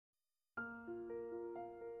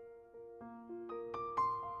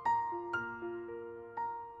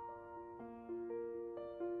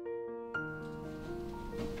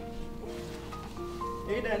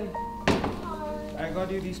Hey Dan, I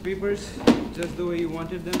got you these papers just the way you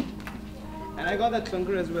wanted them, and I got that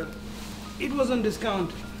clunker as well. It was on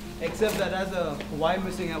discount, except that as a Y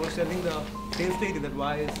missing, I was telling the sales lady that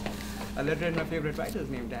Y is a letter in my favorite writer's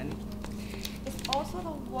name, Danny. It's also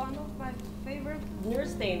the one of my favorite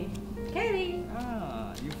nurse name, Kelly.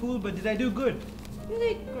 Ah, you fool! But did I do good? You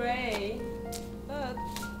did great, but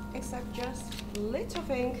except just little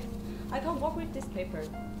thing, I can't work with this paper.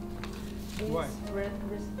 Why?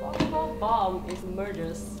 Responsible bomb is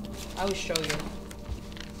murders. I will show you.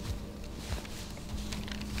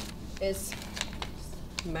 It's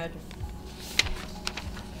murder.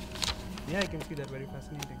 Yeah, I can see that. Very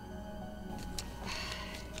fascinating.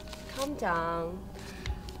 Calm down.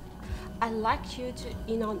 I like you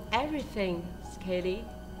to in on everything, Katie.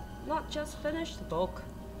 Not just finish the book,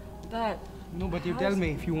 but No, but you tell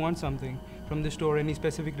me if you want something from the store, any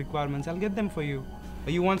specific requirements, I'll get them for you. Or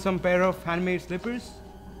you want some pair of handmade slippers?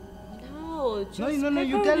 No, just No,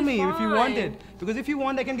 you paper tell will be me if you want fine. it. Because if you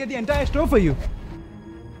want, I can get the entire store for you.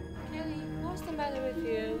 Kelly, what's the matter with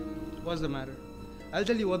you? What's the matter? I'll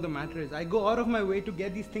tell you what the matter is. I go out of my way to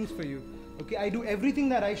get these things for you. Okay, I do everything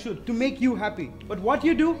that I should to make you happy. But what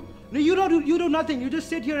you do? No, you do nothing. You just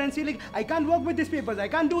sit here and say like, I can't work with these papers. I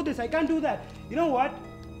can't do this. I can't do that. You know what?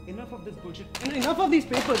 Enough of this bullshit. Enough of these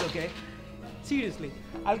papers, okay? Seriously,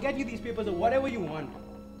 I'll get you these papers or whatever you want.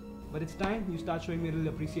 But it's time you start showing me a little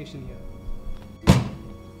appreciation here.